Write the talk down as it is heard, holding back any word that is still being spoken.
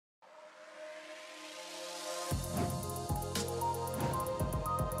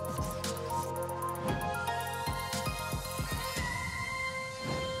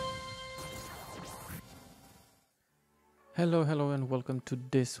Hello and welcome to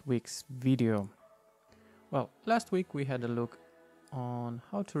this week's video. Well, last week we had a look on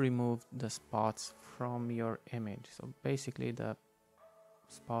how to remove the spots from your image. So basically the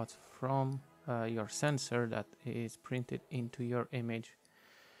spots from your sensor that is printed into your image.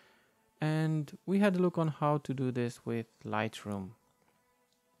 And we had a look on how to do this with Lightroom.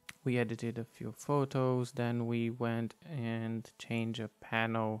 We edited a few photos, then we went and changed a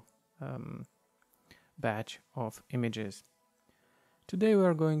panel batch of images. Today we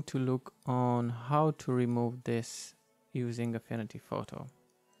are going to look on how to remove this using Affinity Photo.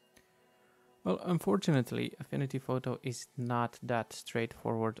 Well, unfortunately, Affinity Photo is not that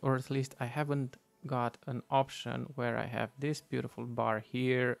straightforward, or at least I haven't got an option where I have this beautiful bar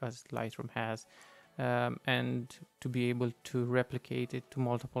here as Lightroom has, and to be able to replicate it to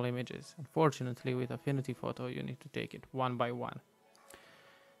multiple images. Unfortunately, with Affinity Photo, you need to take it one by one.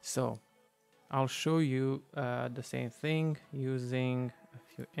 So I'll show you the same thing using a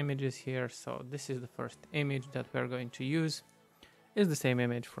few images here. So this is the first image that we're going to use. It's the same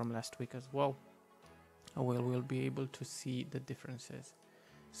image from last week as well. We'll be able to see the differences.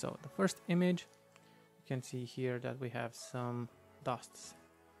 So the first image, you can see here that we have some dusts,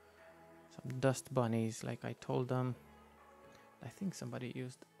 some dust bunnies like I told them. I think somebody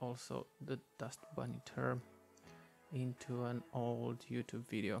used also the dust bunny term into an old YouTube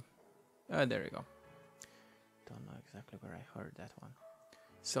video. There we go. Don't know exactly where I heard that one.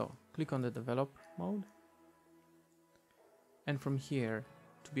 So click on the develop mode, and from here,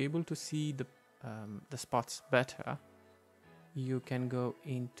 to be able to see the spots better, you can go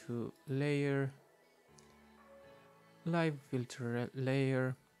into layer, live filter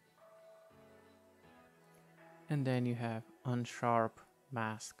layer, and then you have unsharp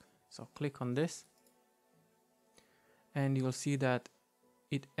mask. So click on this, and you'll see that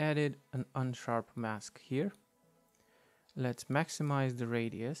it added an unsharp mask here. Let's maximize the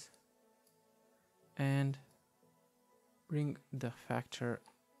radius and bring the factor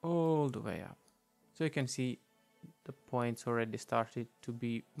all the way up. So you can see the points already started to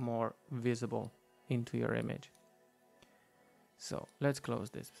be more visible into your image. So let's close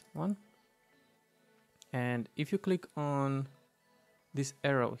this one. And if you click on this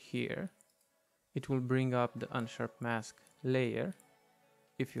arrow here, it will bring up the unsharp mask layer.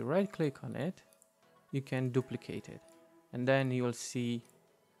 If you right click on it, you can duplicate it, and then you will see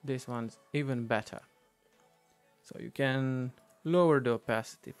this one's even better. So you can lower the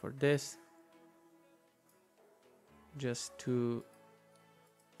opacity for this just to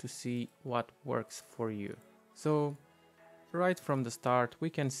see what works for you. So right from the start,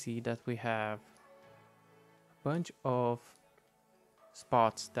 we can see that we have a bunch of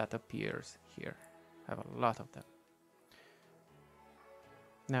spots that appears here. I have a lot of them.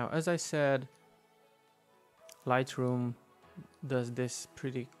 Now, as I said, Lightroom does this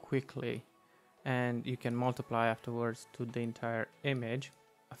pretty quickly, and you can multiply afterwards to the entire image.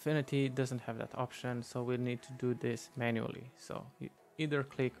 Affinity doesn't have that option, so we'll need to do this manually. So you either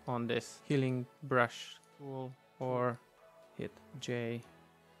click on this healing brush tool or hit J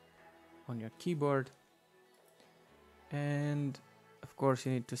on your keyboard. And of course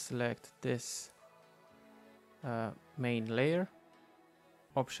you need to select this main layer.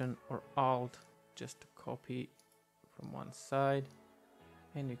 Option or Alt just to copy from one side,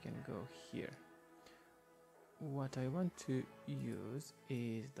 and you can go here. What I want to use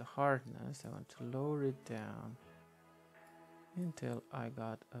is the hardness. I want to lower it down until I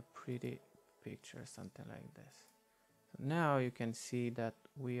got a pretty picture, something like this. So now you can see that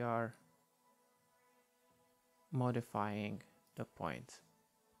we are modifying the point,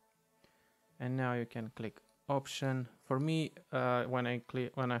 and now you can click Option. For me, when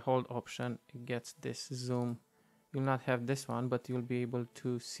I hold Option, it gets this zoom. You'll not have this one, but you'll be able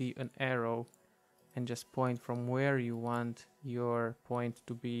to see an arrow and just point from where you want your point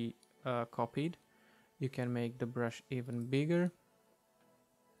to be copied. You can make the brush even bigger,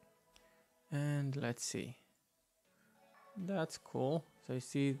 and let's see. That's cool. So you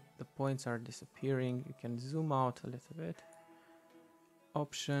see the points are disappearing. You can zoom out a little bit.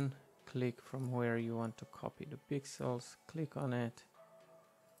 Option, click from where you want to copy the pixels, click on it,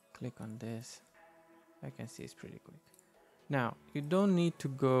 click on this. I can see it's pretty quick. Now, you don't need to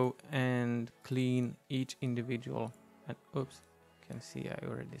go and clean each individual, and oops, you can see I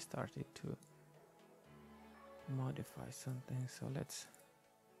already started to modify something. So let's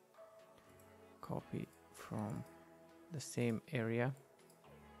copy from the same area.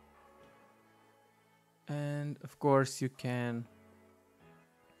 And of course you can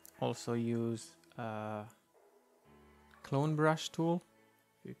also use clone brush tool.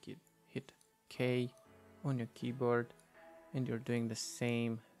 You can hit K on your keyboard and you're doing the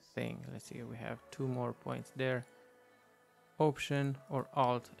same thing. Let's see, we have 2 more points there. Option or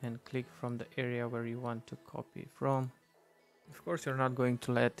Alt and click from the area where you want to copy from. Of course, you're not going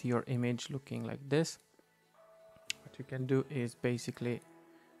to let your image looking like this. What you can do is basically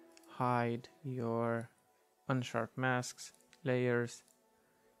hide your unsharp masks, layers,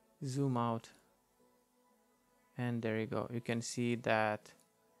 zoom out, and there you go. You can see that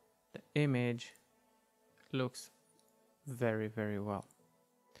the image looks very, very well.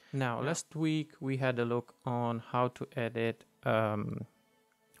 Now, last week we had a look on how to edit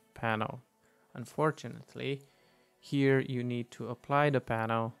panel. Unfortunately, here you need to apply the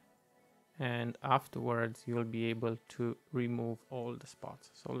panel, and afterwards you'll be able to remove all the spots.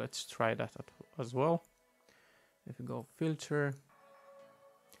 So let's try that as well. If you go filter,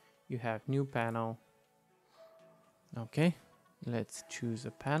 you have new panel. Okay, let's choose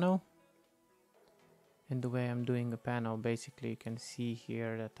a panel. And the way I'm doing a panel, basically you can see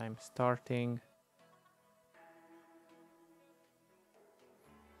here that I'm starting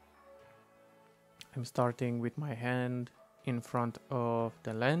with my hand in front of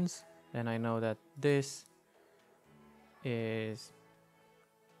the lens. Then I know that this is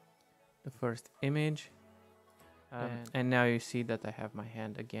the first image. And now you see that I have my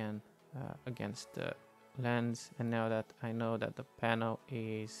hand again against the lens. And now that I know that the panel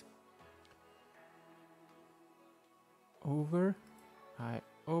is over, I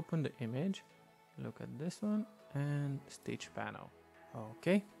open the image, look at this one, and stitch panel.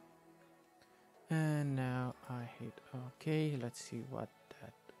 Okay. And now I hit OK. Let's see what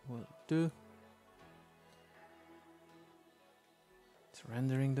that will do. It's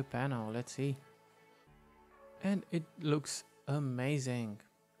rendering the panel. Let's see. And it looks amazing.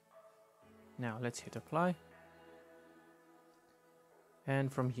 Now let's hit apply.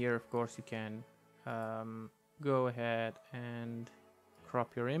 And from here, of course, you can go ahead and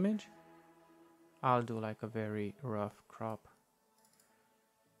crop your image. I'll do like a very rough crop.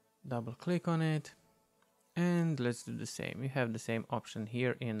 Double click on it and let's do the same. You have the same option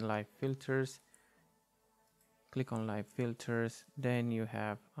here in live filters. Click on live filters, then you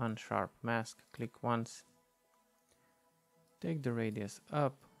have unsharp mask. Click once, take the radius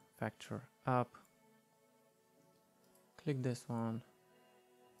up, factor up, click this one,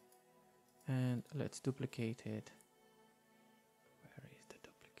 and let's duplicate it. Where is the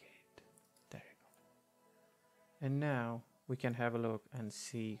duplicate? There you go. And now we can have a look and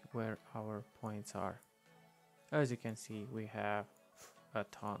see where our points are. As you can see, we have a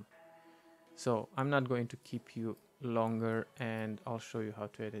ton. So I'm not going to keep you longer, and I'll show you how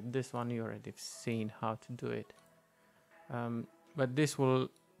to edit this one. You already have seen how to do it. But this will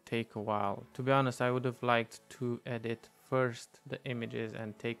take a while. To be honest, I would have liked to edit first the images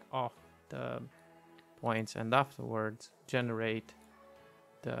and take off the points and afterwards generate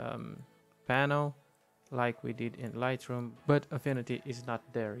the panel like we did in Lightroom, but Affinity is not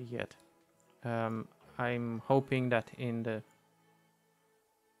there yet. I'm hoping that in the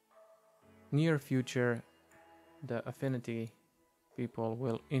near future the Affinity people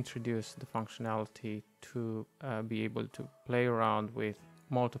will introduce the functionality to be able to play around with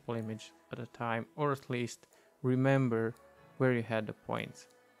multiple images at a time, or at least remember where you had the points.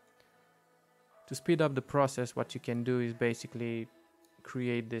 To speed up the process, what you can do is basically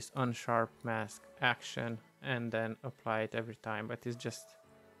create this unsharp mask action and then apply it every time, but it's just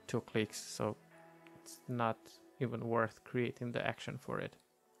 2 clicks, so it's not even worth creating the action for it.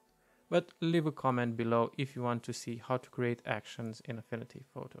 But leave a comment below if you want to see how to create actions in Affinity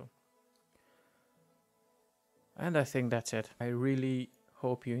Photo. And I think that's it. I really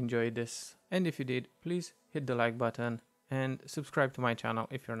hope you enjoyed this, and if you did, please hit the like button and subscribe to my channel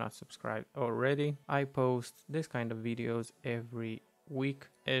if you're not subscribed already. I post this kind of videos every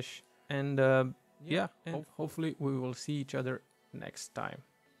week-ish, and hopefully we will see each other next time.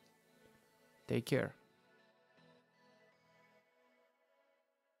 Take care.